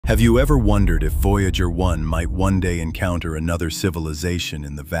Have you ever wondered if Voyager 1 might one day encounter another civilization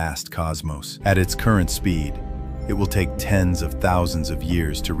in the vast cosmos? At its current speed, it will take tens of thousands of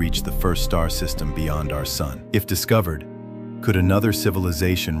years to reach the first star system beyond our sun. If discovered, could another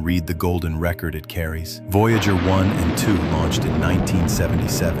civilization read the golden record it carries? Voyager 1 and 2, launched in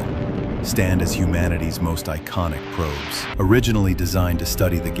 1977, stand as humanity's most iconic probes. Originally designed to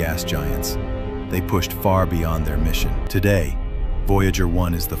study the gas giants, they pushed far beyond their mission. Today, Voyager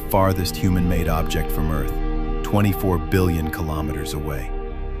 1 is the farthest human-made object from Earth, 24 billion kilometers away.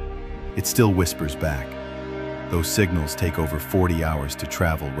 It still whispers back. Those signals take over 40 hours to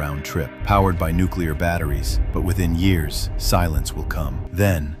travel round-trip, powered by nuclear batteries, but within years, silence will come.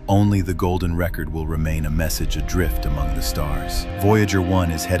 Then, only the golden record will remain a message adrift among the stars. Voyager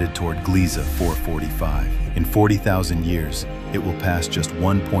 1 is headed toward Gliese 445. In 40,000 years, it will pass just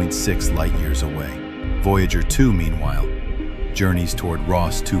 1.6 light-years away. Voyager 2, meanwhile, journeys toward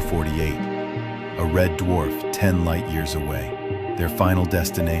Ross 248, a red dwarf 10 light-years away. Their final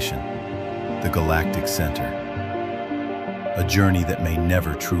destination, the galactic center. A journey that may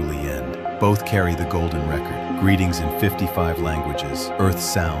never truly end. Both carry the golden record. Greetings in 55 languages, Earth's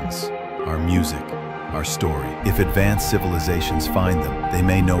sounds, our music, our story. If advanced civilizations find them, they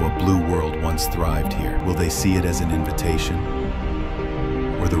may know a blue world once thrived here. Will they see it as an invitation,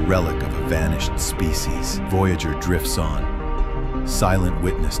 or the relic of a vanished species? Voyager drifts on, silent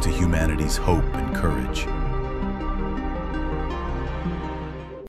witness to humanity's hope and courage.